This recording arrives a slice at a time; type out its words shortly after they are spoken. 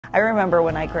I remember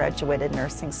when I graduated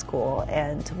nursing school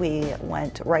and we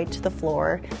went right to the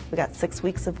floor. We got 6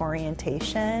 weeks of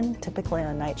orientation, typically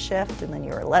on night shift, and then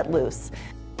you were let loose.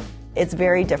 It's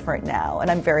very different now, and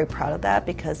I'm very proud of that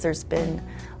because there's been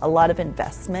a lot of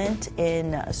investment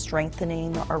in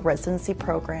strengthening our residency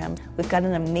program. We've got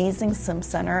an amazing sim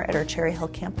center at our Cherry Hill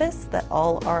campus that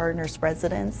all our nurse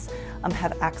residents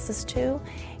have access to,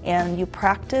 and you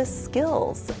practice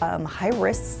skills,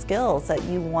 high-risk skills that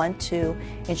you want to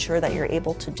ensure that you're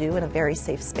able to do in a very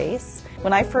safe space.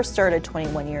 When I first started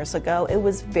 21 years ago, it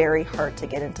was very hard to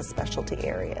get into specialty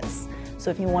areas. So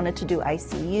if you wanted to do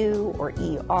ICU or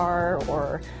ER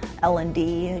or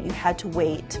L&D, you had to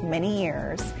wait many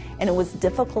years, and it was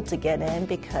difficult to get in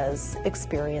because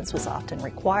experience was often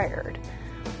required.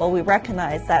 Well, we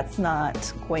recognize that's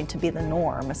not going to be the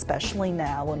norm, especially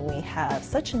now when we have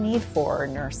such a need for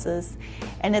nurses.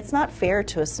 And it's not fair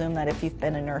to assume that if you've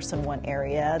been a nurse in one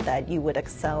area that you would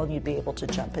excel and you'd be able to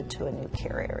jump into a new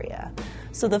care area.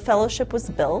 So the fellowship was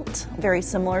built very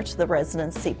similar to the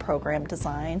residency program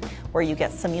design, where you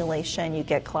get simulation, you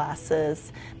get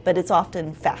classes, but it's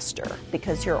often faster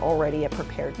because you're already a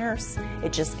prepared nurse.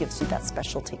 It just gives you that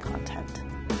specialty content.